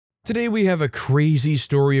Today we have a crazy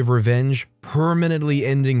story of revenge permanently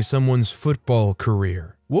ending someone's football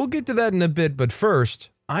career. We'll get to that in a bit, but first,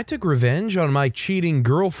 I took revenge on my cheating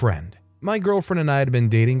girlfriend. My girlfriend and I had been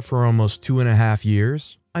dating for almost 2.5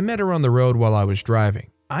 years. I met her on the road while I was driving.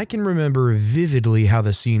 I can remember vividly how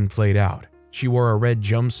the scene played out. She wore a red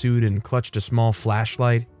jumpsuit and clutched a small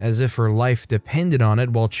flashlight as if her life depended on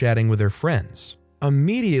it while chatting with her friends.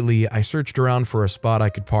 Immediately, I searched around for a spot I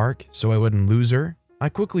could park so I wouldn't lose her. I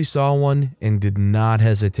quickly saw one and did not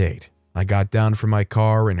hesitate. I got down from my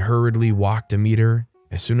car and hurriedly walked to meet her.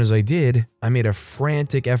 As soon as I did, I made a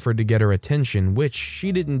frantic effort to get her attention, which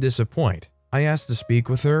she didn't disappoint. I asked to speak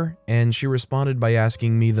with her, and she responded by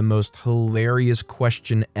asking me the most hilarious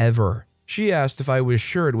question ever. She asked if I was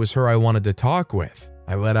sure it was her I wanted to talk with.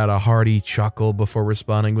 I let out a hearty chuckle before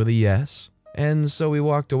responding with a yes, and so we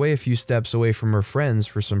walked away a few steps away from her friends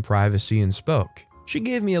for some privacy and spoke. She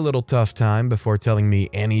gave me a little tough time before telling me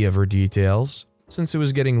any of her details. Since it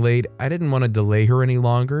was getting late, I didn't want to delay her any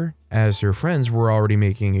longer, as her friends were already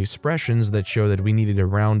making expressions that show that we needed to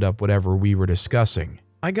round up whatever we were discussing.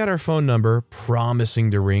 I got her phone number,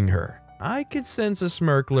 promising to ring her. I could sense a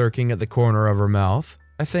smirk lurking at the corner of her mouth.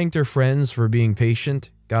 I thanked her friends for being patient,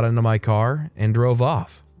 got into my car, and drove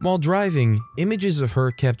off. While driving, images of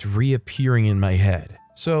her kept reappearing in my head,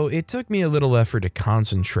 so it took me a little effort to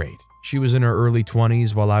concentrate. She was in her early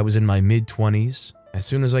 20s while I was in my mid-20s. As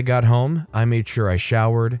soon as I got home, I made sure I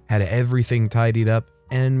showered, had everything tidied up,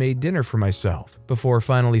 and made dinner for myself before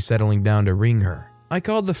finally settling down to ring her. I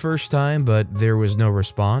called the first time, but there was no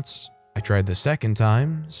response. I tried the second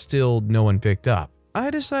time, still no one picked up. I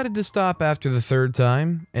decided to stop after the third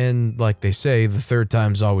time, and like they say, the third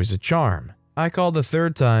time's always a charm. I called the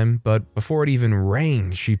third time, but before it even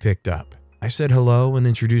rang, she picked up. I said hello and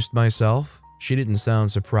introduced myself. She didn't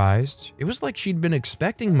sound surprised. It was like she'd been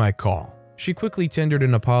expecting my call. She quickly tendered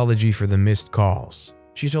an apology for the missed calls.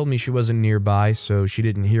 She told me she wasn't nearby, so she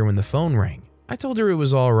didn't hear when the phone rang. I told her it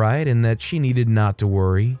was alright and that she needed not to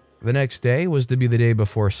worry. The next day was to be the day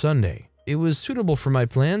before Sunday. It was suitable for my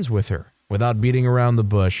plans with her. Without beating around the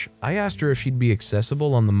bush, I asked her if she'd be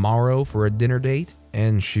accessible on the morrow for a dinner date,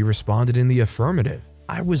 and she responded in the affirmative.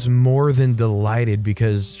 I was more than delighted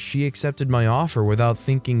because she accepted my offer without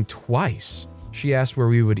thinking twice. She asked where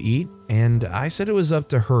we would eat, and I said it was up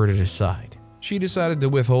to her to decide. She decided to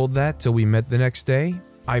withhold that till we met the next day.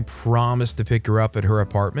 I promised to pick her up at her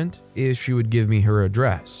apartment if she would give me her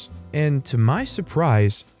address. And to my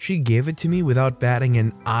surprise, she gave it to me without batting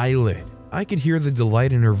an eyelid. I could hear the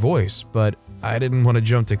delight in her voice, but I didn't want to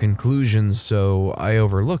jump to conclusions, so I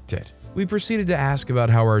overlooked it. We proceeded to ask about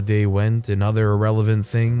how our day went and other irrelevant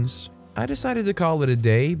things. I decided to call it a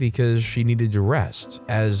day because she needed to rest,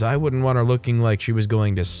 as I wouldn't want her looking like she was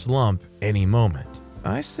going to slump any moment.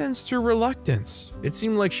 I sensed her reluctance. It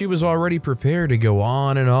seemed like she was already prepared to go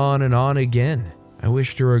on and on and on again. I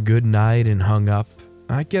wished her a good night and hung up.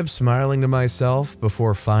 I kept smiling to myself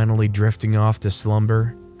before finally drifting off to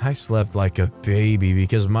slumber. I slept like a baby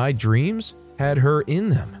because my dreams had her in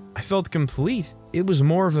them. I felt complete. It was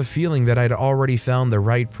more of a feeling that I'd already found the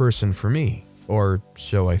right person for me, or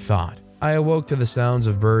so I thought. I awoke to the sounds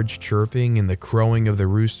of birds chirping and the crowing of the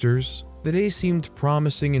roosters. The day seemed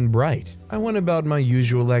promising and bright. I went about my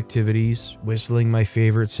usual activities, whistling my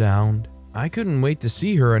favorite sound. I couldn't wait to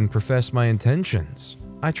see her and profess my intentions.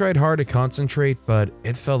 I tried hard to concentrate, but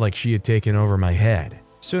it felt like she had taken over my head.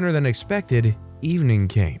 Sooner than expected, evening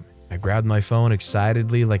came. I grabbed my phone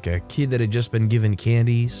excitedly like a kid that had just been given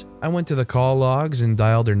candies. I went to the call logs and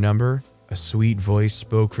dialed her number. A sweet voice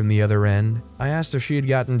spoke from the other end. I asked if she had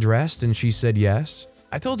gotten dressed and she said yes.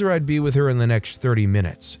 I told her I'd be with her in the next 30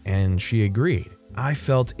 minutes and she agreed. I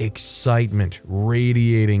felt excitement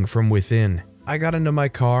radiating from within. I got into my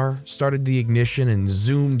car, started the ignition and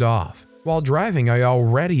zoomed off. While driving, I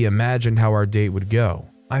already imagined how our date would go.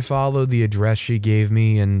 I followed the address she gave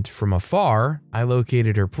me and from afar, I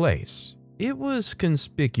located her place. It was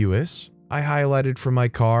conspicuous. I highlighted from my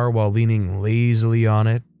car while leaning lazily on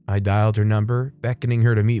it. I dialed her number, beckoning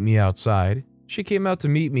her to meet me outside. She came out to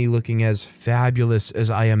meet me looking as fabulous as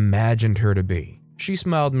I imagined her to be. She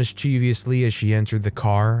smiled mischievously as she entered the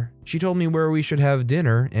car. She told me where we should have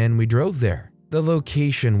dinner and we drove there. The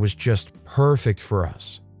location was just perfect for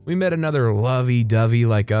us. We met another lovey-dovey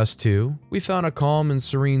like us too. We found a calm and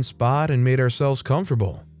serene spot and made ourselves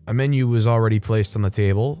comfortable. A menu was already placed on the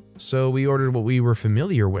table, so we ordered what we were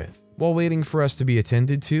familiar with. While waiting for us to be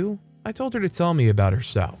attended to, I told her to tell me about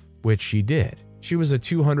herself, which she did. She was a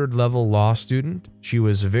 200-level law student. She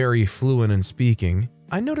was very fluent in speaking.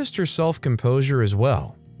 I noticed her self-composure as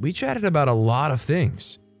well. We chatted about a lot of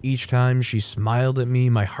things. Each time she smiled at me,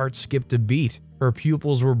 my heart skipped a beat. Her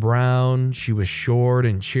pupils were brown, she was short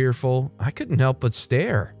and cheerful. I couldn't help but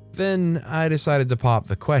stare. Then I decided to pop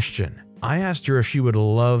the question. I asked her if she would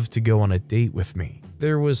love to go on a date with me.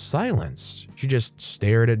 There was silence. She just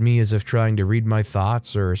stared at me as if trying to read my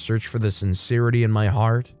thoughts or search for the sincerity in my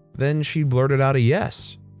heart. Then she blurted out a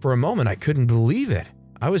yes. For a moment, I couldn't believe it.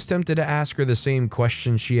 I was tempted to ask her the same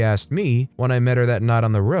question she asked me when I met her that night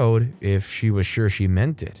on the road, if she was sure she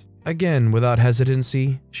meant it. Again, without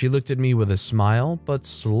hesitancy, she looked at me with a smile, but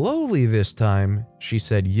slowly this time, she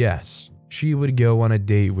said yes. She would go on a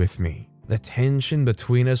date with me. The tension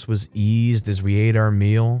between us was eased as we ate our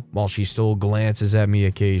meal, while she stole glances at me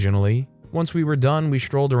occasionally. Once we were done, we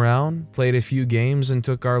strolled around, played a few games, and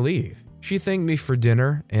took our leave. She thanked me for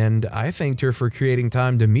dinner, and I thanked her for creating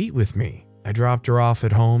time to meet with me. I dropped her off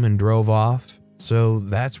at home and drove off, so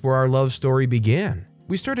that's where our love story began.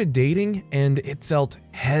 We started dating, and it felt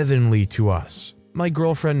heavenly to us. My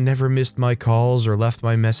girlfriend never missed my calls or left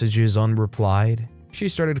my messages unreplied. She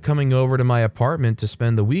started coming over to my apartment to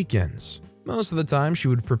spend the weekends. Most of the time, she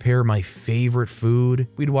would prepare my favorite food,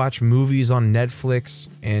 we'd watch movies on Netflix,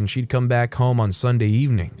 and she'd come back home on Sunday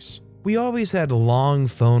evenings. We always had long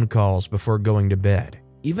phone calls before going to bed.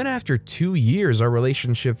 Even after 2 years, our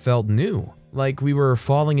relationship felt new, like we were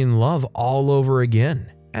falling in love all over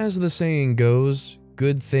again. As the saying goes,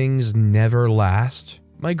 good things never last.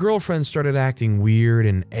 My girlfriend started acting weird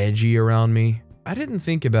and edgy around me. I didn't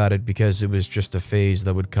think about it because it was just a phase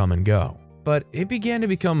that would come and go, but it began to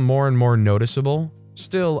become more and more noticeable.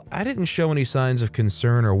 Still, I didn't show any signs of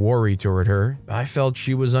concern or worry toward her. I felt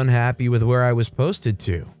she was unhappy with where I was posted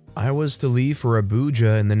to. I was to leave for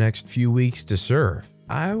Abuja in the next few weeks to serve.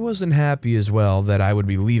 I wasn't happy as well that I would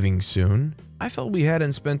be leaving soon. I felt we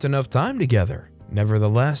hadn't spent enough time together.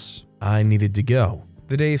 Nevertheless, I needed to go.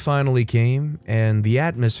 The day finally came, and the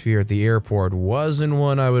atmosphere at the airport wasn't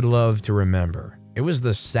one I would love to remember. It was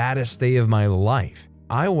the saddest day of my life.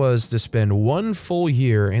 I was to spend 1 full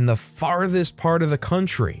year in the farthest part of the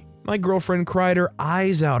country. My girlfriend cried her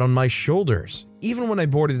eyes out on my shoulders. Even when I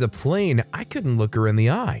boarded the plane, I couldn't look her in the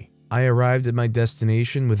eye. I arrived at my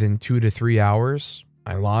destination within 2 to 3 hours.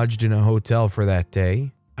 I lodged in a hotel for that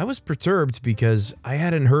day. I was perturbed because I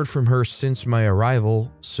hadn't heard from her since my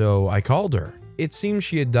arrival, so I called her. It seemed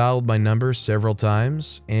she had dialed my number several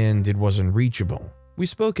times, and it wasn't reachable. We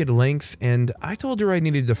spoke at length, and I told her I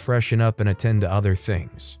needed to freshen up and attend to other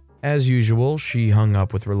things. As usual, she hung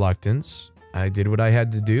up with reluctance. I did what I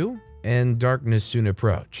had to do, and darkness soon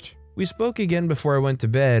approached. We spoke again before I went to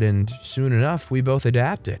bed, and soon enough, we both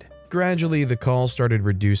adapted. Gradually, the calls started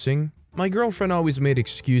reducing. My girlfriend always made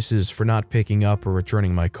excuses for not picking up or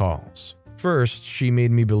returning my calls. First, she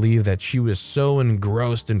made me believe that she was so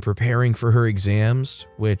engrossed in preparing for her exams,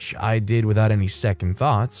 which I did without any second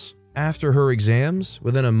thoughts. After her exams,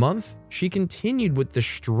 within a month, she continued with the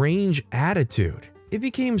strange attitude. It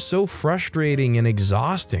became so frustrating and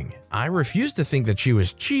exhausting. I refused to think that she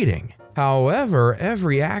was cheating. However,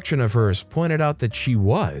 every action of hers pointed out that she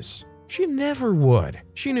was. She never would.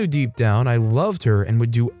 She knew deep down I loved her and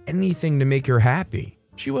would do anything to make her happy.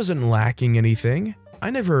 She wasn't lacking anything. I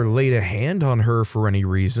never laid a hand on her for any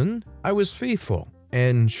reason. I was faithful,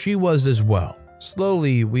 and she was as well.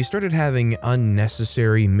 Slowly, we started having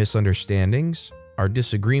unnecessary misunderstandings. Our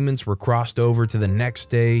disagreements were crossed over to the next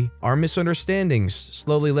day. Our misunderstandings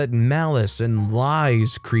slowly let malice and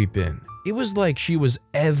lies creep in. It was like she was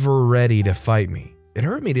ever ready to fight me. It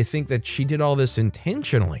hurt me to think that she did all this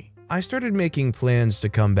intentionally. I started making plans to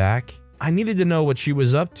come back. I needed to know what she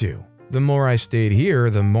was up to. The more I stayed here,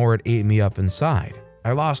 the more it ate me up inside.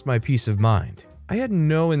 I lost my peace of mind. I had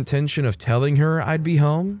no intention of telling her I'd be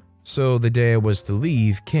home, so the day I was to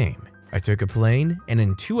leave came. I took a plane, and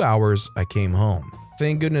in 2 hours, I came home.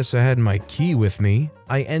 Thank goodness I had my key with me.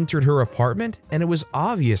 I entered her apartment, and it was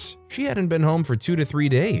obvious she hadn't been home for 2 to 3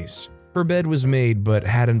 days. Her bed was made but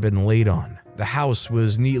hadn't been laid on. The house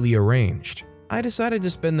was neatly arranged. I decided to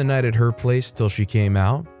spend the night at her place till she came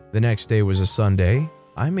out. The next day was a Sunday.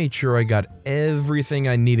 I made sure I got everything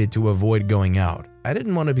I needed to avoid going out. I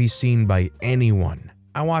didn't want to be seen by anyone.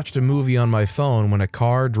 I watched a movie on my phone when a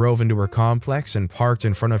car drove into her complex and parked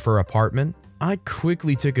in front of her apartment. I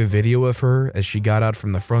quickly took a video of her as she got out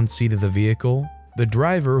from the front seat of the vehicle. The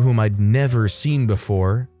driver, whom I'd never seen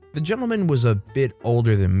before, the gentleman was a bit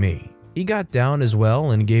older than me. He got down as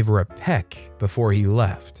well and gave her a peck before he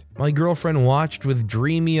left. My girlfriend watched with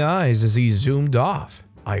dreamy eyes as he zoomed off.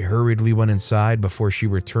 I hurriedly went inside before she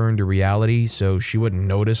returned to reality so she wouldn't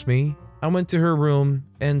notice me. I went to her room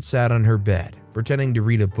and sat on her bed, pretending to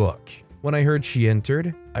read a book. When I heard she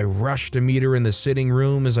entered, I rushed to meet her in the sitting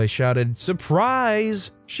room as I shouted,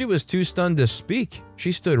 "Surprise!" She was too stunned to speak.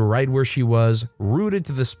 She stood right where she was, rooted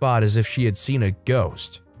to the spot as if she had seen a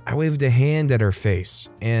ghost. I waved a hand at her face,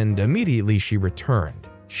 and immediately she returned.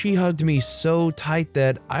 She hugged me so tight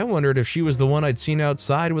that I wondered if she was the one I'd seen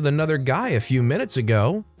outside with another guy a few minutes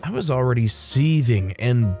ago. I was already seething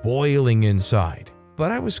and boiling inside,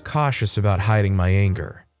 but I was cautious about hiding my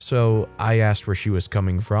anger. So I asked where she was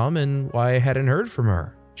coming from and why I hadn't heard from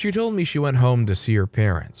her. She told me she went home to see her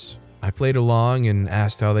parents. I played along and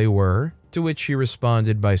asked how they were, to which she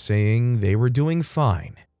responded by saying they were doing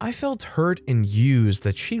fine. I felt hurt and used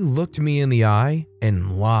that she looked me in the eye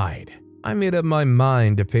and lied. I made up my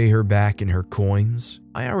mind to pay her back in her coins.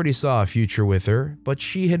 I already saw a future with her, but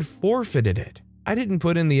she had forfeited it. I didn't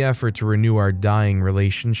put in the effort to renew our dying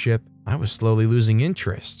relationship. I was slowly losing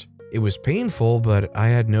interest. It was painful, but I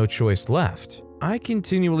had no choice left. I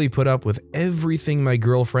continually put up with everything my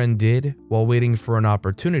girlfriend did while waiting for an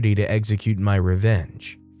opportunity to execute my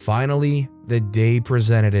revenge. Finally, the day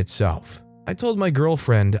presented itself. I told my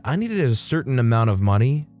girlfriend I needed a certain amount of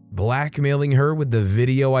money, blackmailing her with the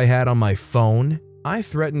video I had on my phone. I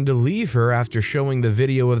threatened to leave her after showing the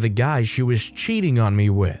video of the guy she was cheating on me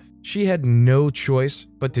with. She had no choice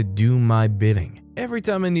but to do my bidding. Every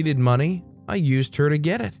time I needed money, I used her to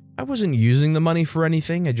get it. I wasn't using the money for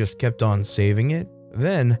anything, I just kept on saving it.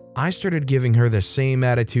 Then, I started giving her the same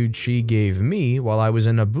attitude she gave me while I was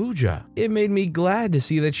in Abuja. It made me glad to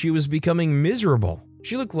see that she was becoming miserable.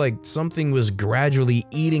 She looked like something was gradually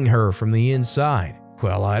eating her from the inside.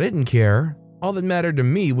 Well, I didn't care. All that mattered to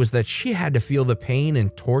me was that she had to feel the pain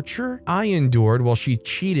and torture I endured while she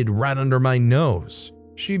cheated right under my nose.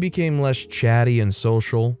 She became less chatty and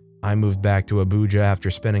social. I moved back to Abuja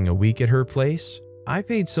after spending a week at her place. I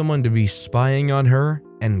paid someone to be spying on her,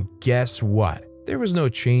 and guess what? There was no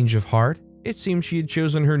change of heart. It seemed she had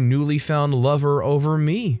chosen her newly found lover over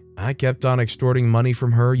me. I kept on extorting money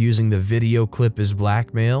from her using the video clip as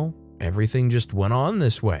blackmail. Everything just went on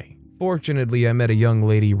this way. Fortunately, I met a young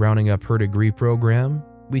lady rounding up her degree program.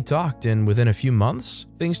 We talked, and within a few months,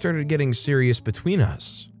 things started getting serious between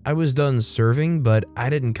us. I was done serving, but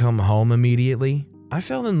I didn't come home immediately. I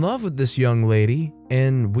fell in love with this young lady,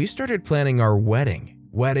 and we started planning our wedding.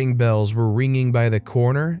 Wedding bells were ringing by the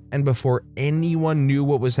corner, and before anyone knew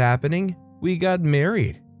what was happening, we got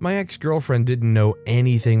married. My ex-girlfriend didn't know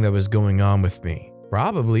anything that was going on with me.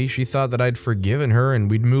 Probably she thought that I'd forgiven her and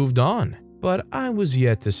we'd moved on. But I was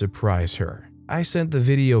yet to surprise her. I sent the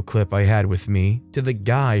video clip I had with me to the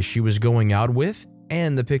guy she was going out with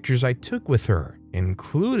and the pictures I took with her,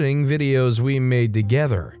 including videos we made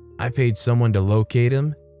together. I paid someone to locate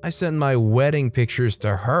him. I sent my wedding pictures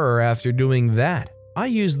to her after doing that. I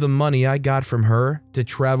used the money I got from her to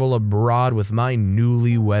travel abroad with my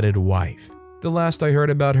newly wedded wife. The last I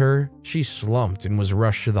heard about her, she slumped and was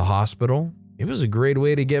rushed to the hospital. It was a great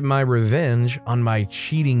way to get my revenge on my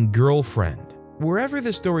cheating girlfriend. Wherever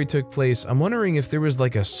the story took place, I'm wondering if there was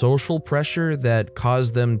like a social pressure that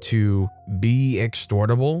caused them to be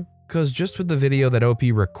extortable. Because just with the video that OP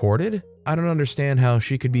recorded, I don't understand how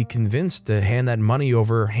she could be convinced to hand that money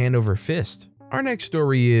over hand over fist. Our next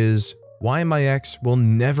story is why my ex will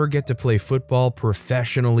never get to play football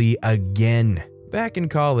professionally again. Back in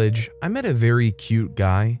college, I met a very cute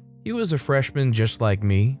guy. He was a freshman just like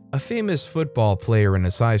me, a famous football player in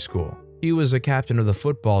his high school. He was a captain of the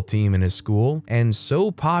football team in his school and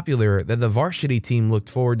so popular that the varsity team looked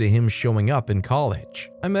forward to him showing up in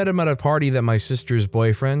college. I met him at a party that my sister's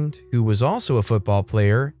boyfriend, who was also a football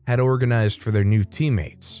player, had organized for their new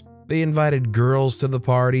teammates. They invited girls to the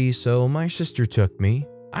party, so my sister took me.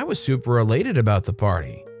 I was super elated about the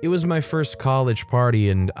party. It was my first college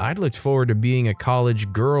party and I'd looked forward to being a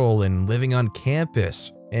college girl and living on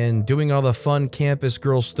campus and doing all the fun campus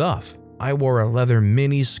girl stuff. I wore a leather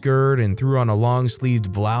mini skirt and threw on a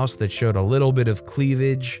long-sleeved blouse that showed a little bit of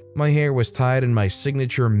cleavage. My hair was tied in my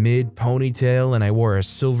signature mid ponytail and I wore a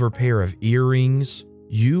silver pair of earrings.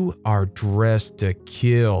 "You are dressed to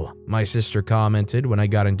kill," my sister commented when I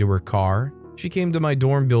got into her car. She came to my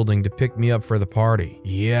dorm building to pick me up for the party.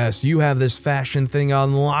 "Yes, you have this fashion thing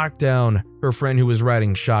on lockdown," her friend who was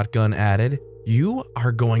riding shotgun added. "You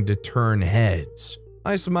are going to turn heads."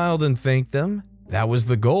 I smiled and thanked them. That was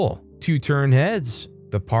the goal, to turn heads.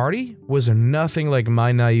 The party was nothing like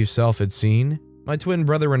my naive self had seen. My twin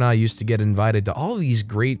brother and I used to get invited to all these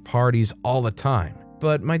great parties all the time,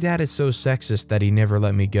 but my dad is so sexist that he never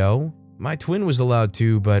let me go. My twin was allowed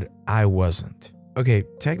to, but I wasn't. Okay,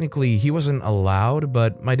 technically he wasn't allowed,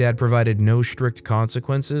 but my dad provided no strict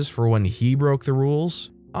consequences for when he broke the rules.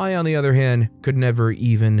 I, on the other hand, could never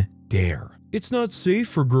even dare. "It's not safe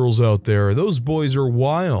for girls out there, those boys are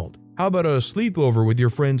wild. How about a sleepover with your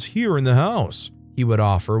friends here in the house?" he would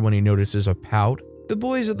offer when he notices a pout. The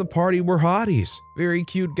boys at the party were hotties, very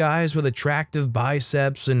cute guys with attractive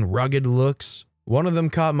biceps and rugged looks. One of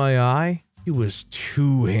them caught my eye. He was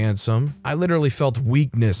too handsome. I literally felt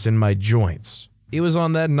weakness in my joints. It was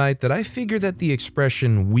on that night that I figured that the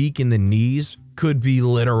expression weak in the knees could be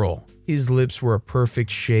literal. His lips were a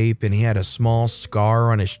perfect shape and he had a small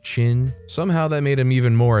scar on his chin. Somehow that made him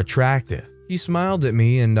even more attractive. He smiled at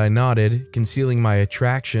me and I nodded, concealing my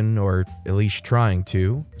attraction, or at least trying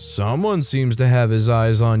to. "Someone seems to have his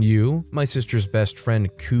eyes on you," my sister's best friend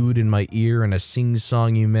cooed in my ear in a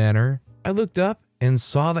sing-songy manner. I looked up and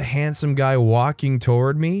saw the handsome guy walking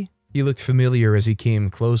toward me. He looked familiar as he came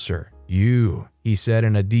closer. "You," he said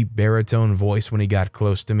in a deep baritone voice when he got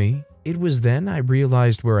close to me. It was then I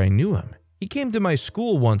realized where I knew him. He came to my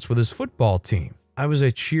school once with his football team. I was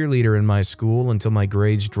a cheerleader in my school until my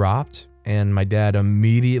grades dropped, and my dad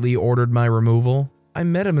immediately ordered my removal. I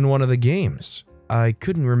met him in one of the games. I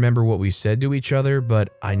couldn't remember what we said to each other, but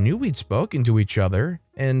I knew we'd spoken to each other,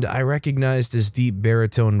 and I recognized his deep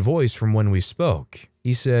baritone voice from when we spoke.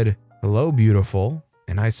 He said, "Hello, beautiful,"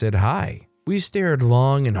 and I said hi. We stared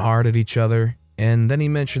long and hard at each other, and then he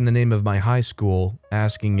mentioned the name of my high school,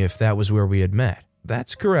 asking if that was where we had met.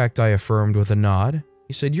 "That's correct," I affirmed with a nod.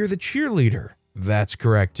 He said, "You're the cheerleader." "That's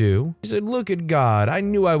correct too." He said, "Look at God, I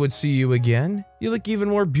knew I would see you again. You look even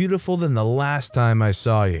more beautiful than the last time I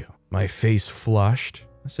saw you." My face flushed.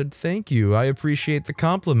 I said, "Thank you, I appreciate the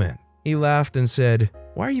compliment." He laughed and said,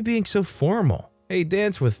 "Why are you being so formal? Hey,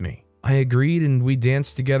 dance with me." I agreed and we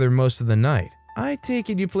danced together most of the night. "I take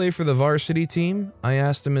it you play for the varsity team?" I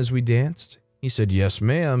asked him as we danced. He said, "Yes,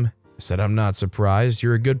 ma'am." I said, "I'm not surprised,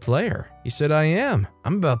 you're a good player." He said, "I am.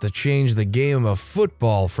 I'm about to change the game of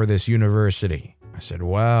football for this university." I said,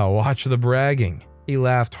 "Wow, watch the bragging." He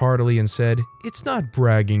laughed heartily and said, "It's not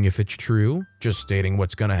bragging if it's true, just stating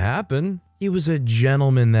what's gonna happen." He was a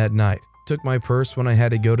gentleman that night. Took my purse when I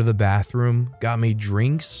had to go to the bathroom, got me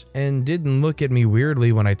drinks, and didn't look at me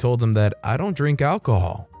weirdly when I told him that I don't drink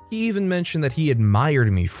alcohol. He even mentioned that he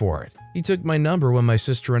admired me for it. He took my number when my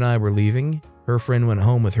sister and I were leaving. Her friend went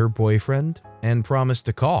home with her boyfriend and promised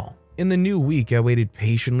to call. In the new week, I waited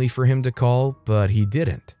patiently for him to call, but he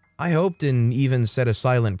didn't. I hoped and even said a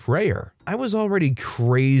silent prayer. I was already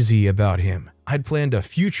crazy about him. I'd planned a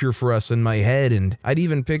future for us in my head, and I'd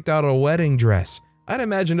even picked out a wedding dress. I'd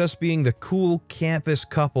imagined us being the cool campus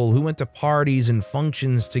couple who went to parties and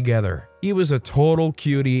functions together. He was a total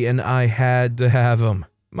cutie, and I had to have him.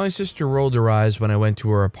 My sister rolled her eyes when I went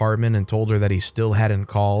to her apartment and told her that he still hadn't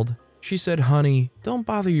called. She said, "Honey, don't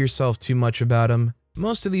bother yourself too much about him.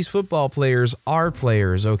 Most of these football players are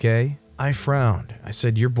players, okay?" I frowned. I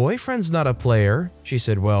said, "Your boyfriend's not a player." She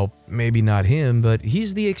said, "Well, maybe not him, but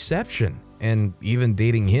he's the exception. And even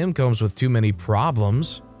dating him comes with too many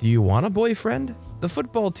problems. Do you want a boyfriend? The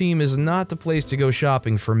football team is not the place to go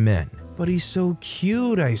shopping for men." "But he's so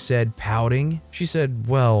cute," I said, pouting. She said,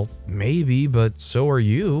 "Well, maybe, but so are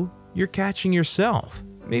you. You're catching yourself.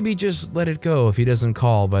 Maybe just let it go if he doesn't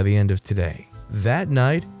call by the end of today." That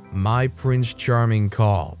night, my Prince Charming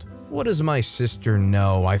called. What does my sister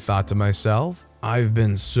know, I thought to myself. I've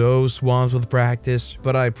been so swamped with practice,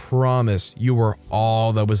 but I promise you were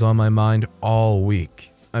all that was on my mind all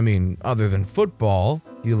week. I mean, other than football.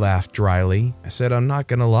 He laughed dryly. I said, "I'm not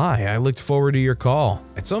gonna lie, I looked forward to your call.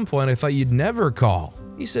 At some point I thought you'd never call."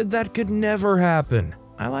 He said, "That could never happen.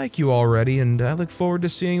 I like you already and I look forward to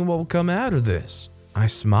seeing what will come out of this." I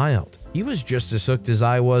smiled. He was just as hooked as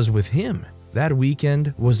I was with him. That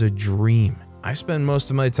weekend was a dream. I spent most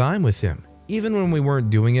of my time with him. Even when we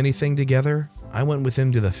weren't doing anything together, I went with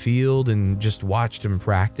him to the field and just watched him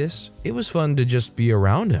practice. It was fun to just be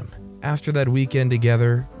around him. After that weekend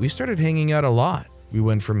together, we started hanging out a lot. We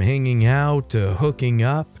went from hanging out to hooking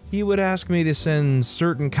up. He would ask me to send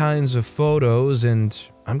certain kinds of photos, and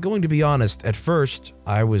I'm going to be honest, at first,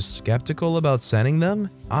 I was skeptical about sending them.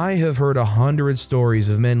 I have heard 100 stories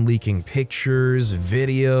of men leaking pictures,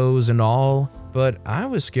 videos, and all, but I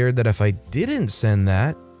was scared that if I didn't send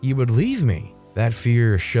that, he would leave me. That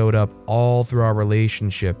fear showed up all through our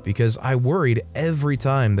relationship because I worried every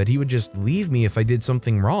time that he would just leave me if I did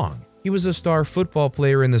something wrong. He was a star football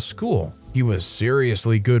player in the school. He was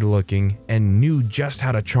seriously good looking and knew just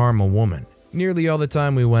how to charm a woman. Nearly all the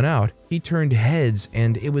time we went out, he turned heads,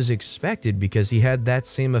 and it was expected because he had that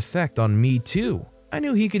same effect on me too. I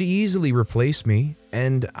knew he could easily replace me,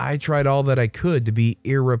 and I tried all that I could to be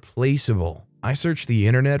irreplaceable. I searched the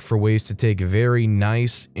internet for ways to take very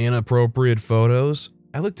nice, inappropriate photos.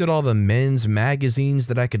 I looked at all the men's magazines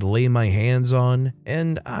that I could lay my hands on,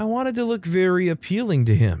 and I wanted to look very appealing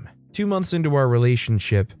to him. 2 months into our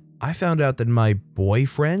relationship, I found out that my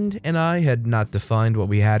boyfriend and I had not defined what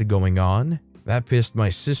we had going on. That pissed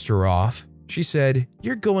my sister off. She said,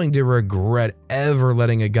 "You're going to regret ever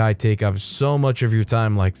letting a guy take up so much of your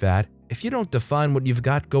time like that if you don't define what you've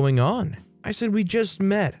got going on." I said, "We just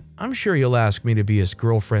met. I'm sure he'll ask me to be his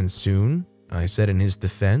girlfriend soon." I said in his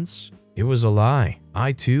defense, it was a lie.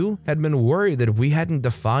 I too had been worried that we hadn't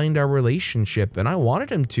defined our relationship and I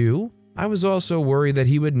wanted him to. I was also worried that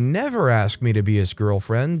he would never ask me to be his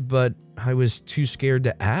girlfriend, but I was too scared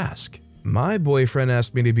to ask. My boyfriend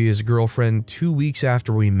asked me to be his girlfriend 2 weeks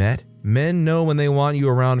after we met. Men know when they want you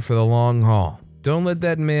around for the long haul. Don't let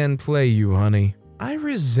that man play you, honey. I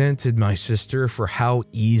resented my sister for how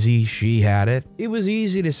easy she had it. It was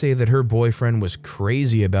easy to say that her boyfriend was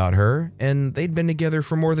crazy about her, and they'd been together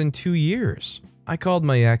for more than 2 years. I called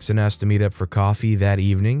my ex and asked to meet up for coffee that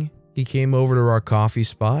evening. He came over to our coffee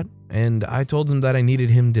spot, and I told him that I needed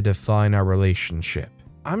him to define our relationship.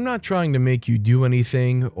 I'm not trying to make you do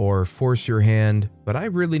anything or force your hand, but I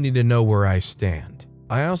really need to know where I stand.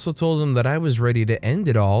 I also told him that I was ready to end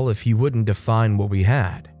it all if he wouldn't define what we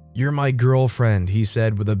had. "You're my girlfriend," he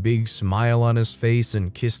said with a big smile on his face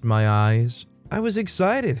and kissed my eyes. I was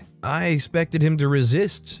excited. I expected him to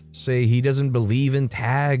resist, say he doesn't believe in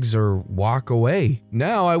tags or walk away.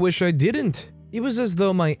 Now I wish I didn't. It was as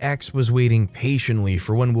though my ex was waiting patiently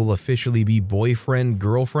for when we'll officially be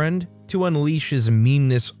boyfriend-girlfriend to unleash his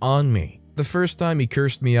meanness on me. The first time he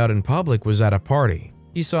cursed me out in public was at a party.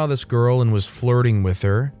 He saw this girl and was flirting with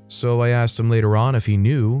her, so I asked him later on if he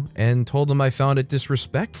knew and told him I found it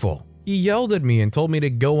disrespectful. He yelled at me and told me to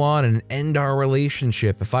go on and end our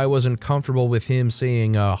relationship if I wasn't comfortable with him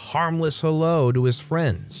saying a harmless hello to his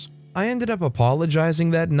friends. I ended up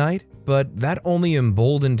apologizing that night, but that only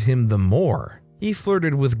emboldened him the more. He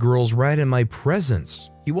flirted with girls right in my presence.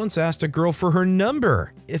 He once asked a girl for her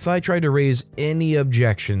number. If I tried to raise any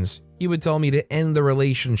objections, he would tell me to end the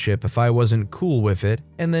relationship if I wasn't cool with it,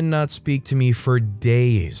 and then not speak to me for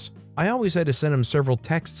days. I always had to send him several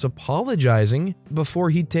texts apologizing before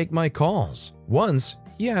he'd take my calls. Once,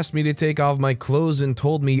 he asked me to take off my clothes and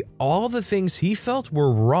told me all the things he felt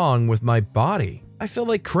were wrong with my body. I felt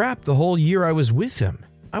like crap the whole year I was with him.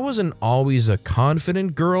 I wasn't always a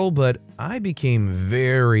confident girl, but I became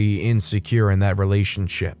very insecure in that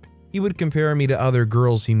relationship. He would compare me to other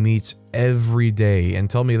girls he meets every day and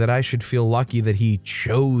tell me that I should feel lucky that he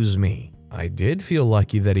chose me. I did feel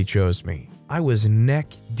lucky that he chose me. I was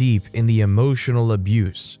neck deep in the emotional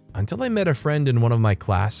abuse until I met a friend in one of my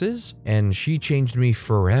classes, and she changed me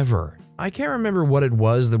forever. I can't remember what it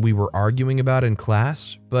was that we were arguing about in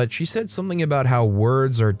class, but she said something about how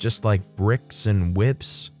words are just like bricks and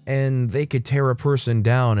whips, and they could tear a person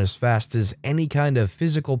down as fast as any kind of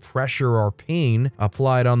physical pressure or pain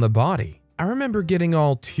applied on the body. I remember getting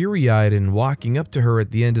all teary-eyed and walking up to her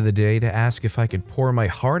at the end of the day to ask if I could pour my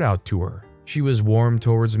heart out to her. She was warm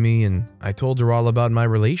towards me, and I told her all about my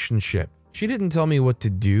relationship. She didn't tell me what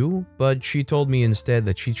to do, but she told me instead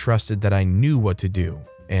that she trusted that I knew what to do.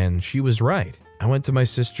 And she was right. I went to my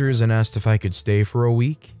sister's and asked if I could stay for a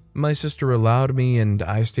week. My sister allowed me, and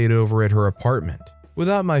I stayed over at her apartment.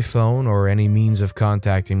 Without my phone or any means of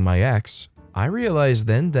contacting my ex, I realized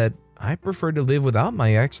then that I preferred to live without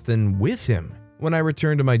my ex than with him. When I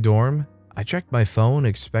returned to my dorm, I checked my phone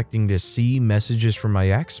expecting to see messages from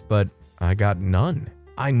my ex, but I got none.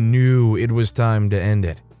 I knew it was time to end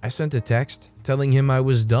it. I sent a text telling him I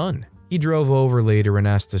was done. He drove over later and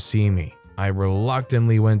asked to see me. I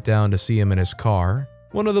reluctantly went down to see him in his car.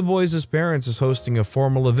 "One of the boys' parents is hosting a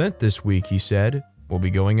formal event this week," he said. "We'll be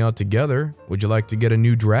going out together. Would you like to get a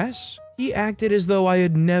new dress?" He acted as though I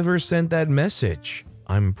had never sent that message.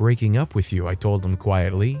 "I'm breaking up with you," I told him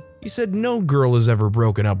quietly. He said, "No girl has ever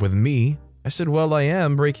broken up with me." I said, "Well, I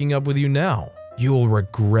am breaking up with you now." "You'll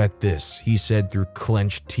regret this," he said through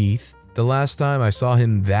clenched teeth. The last time I saw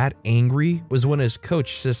him that angry was when his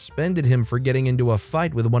coach suspended him for getting into a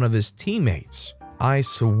fight with one of his teammates. I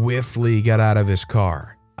swiftly got out of his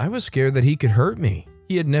car. I was scared that he could hurt me.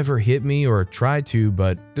 He had never hit me or tried to,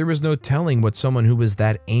 but there was no telling what someone who was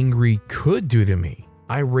that angry could do to me.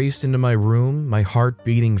 I raced into my room, my heart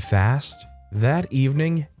beating fast. That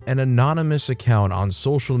evening, an anonymous account on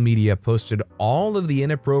social media posted all of the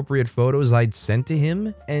inappropriate photos I'd sent to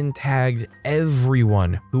him and tagged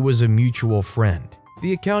everyone who was a mutual friend.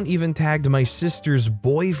 The account even tagged my sister's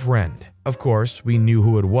boyfriend. Of course, we knew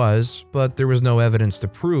who it was, but there was no evidence to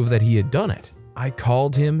prove that he had done it. I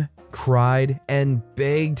called him, cried, and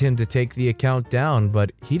begged him to take the account down,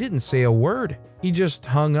 but he didn't say a word. He just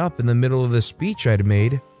hung up in the middle of the speech I'd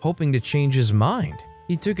made, hoping to change his mind.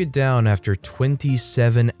 He took it down after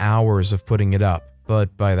 27 hours of putting it up.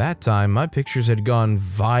 But by that time, my pictures had gone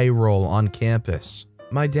viral on campus.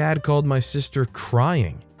 My dad called my sister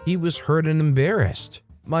crying. He was hurt and embarrassed.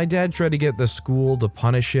 My dad tried to get the school to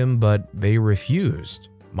punish him, but they refused.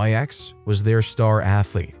 My ex was their star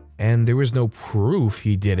athlete, and there was no proof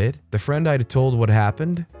he did it. The friend I'd told what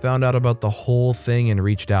happened found out about the whole thing and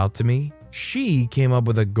reached out to me. She came up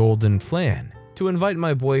with a golden plan to invite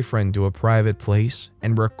my boyfriend to a private place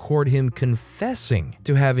and record him confessing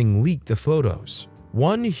to having leaked the photos.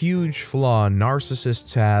 One huge flaw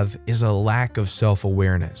narcissists have is a lack of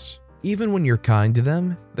self-awareness. Even when you're kind to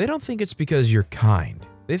them, they don't think it's because you're kind.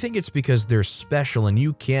 They think it's because they're special and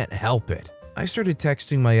you can't help it. I started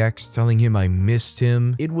texting my ex telling him I missed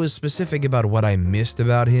him. It was specific about what I missed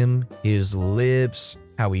about him, his lips,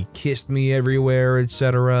 how he kissed me everywhere,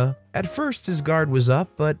 etc. At first his guard was up,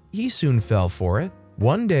 but he soon fell for it.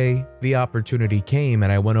 One day, the opportunity came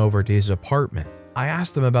and I went over to his apartment. I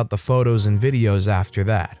asked him about the photos and videos after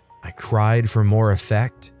that. I cried for more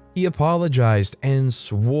effect. He apologized and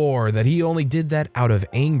swore that he only did that out of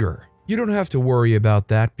anger. "You don't have to worry about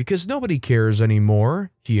that because nobody cares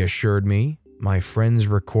anymore," he assured me. My friend's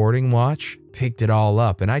recording watch picked it all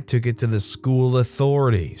up and I took it to the school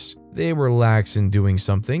authorities. They were lax in doing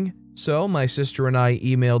something, so my sister and I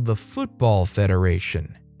emailed the Football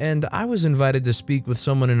Federation, and I was invited to speak with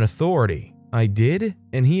someone in authority. I did,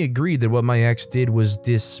 and he agreed that what my ex did was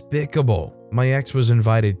despicable. My ex was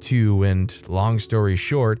invited too, and long story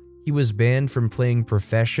short, he was banned from playing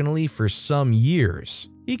professionally for some years.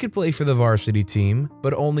 He could play for the varsity team,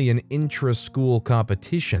 but only in intra-school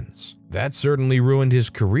competitions. That certainly ruined his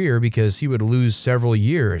career because he would lose several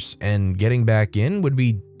years, and getting back in would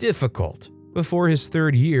be difficult. Before his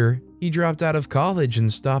third year, he dropped out of college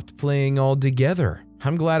and stopped playing altogether.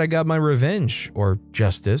 I'm glad I got my revenge, or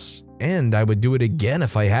justice, and I would do it again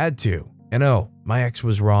if I had to. And oh, my ex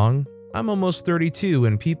was wrong. I'm almost 32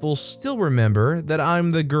 and people still remember that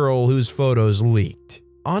I'm the girl whose photos leaked.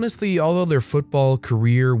 Honestly, although their football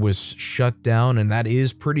career was shut down and that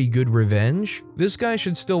is pretty good revenge, this guy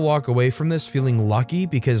should still walk away from this feeling lucky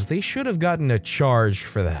because they should have gotten a charge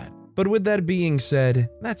for that. But with that being said,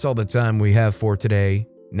 that's all the time we have for today.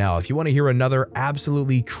 Now, if you want to hear another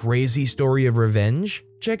absolutely crazy story of revenge,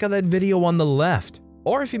 check out that video on the left.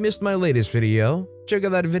 Or if you missed my latest video, check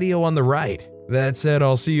out that video on the right. That said,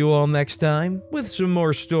 I'll see you all next time with some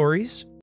more stories.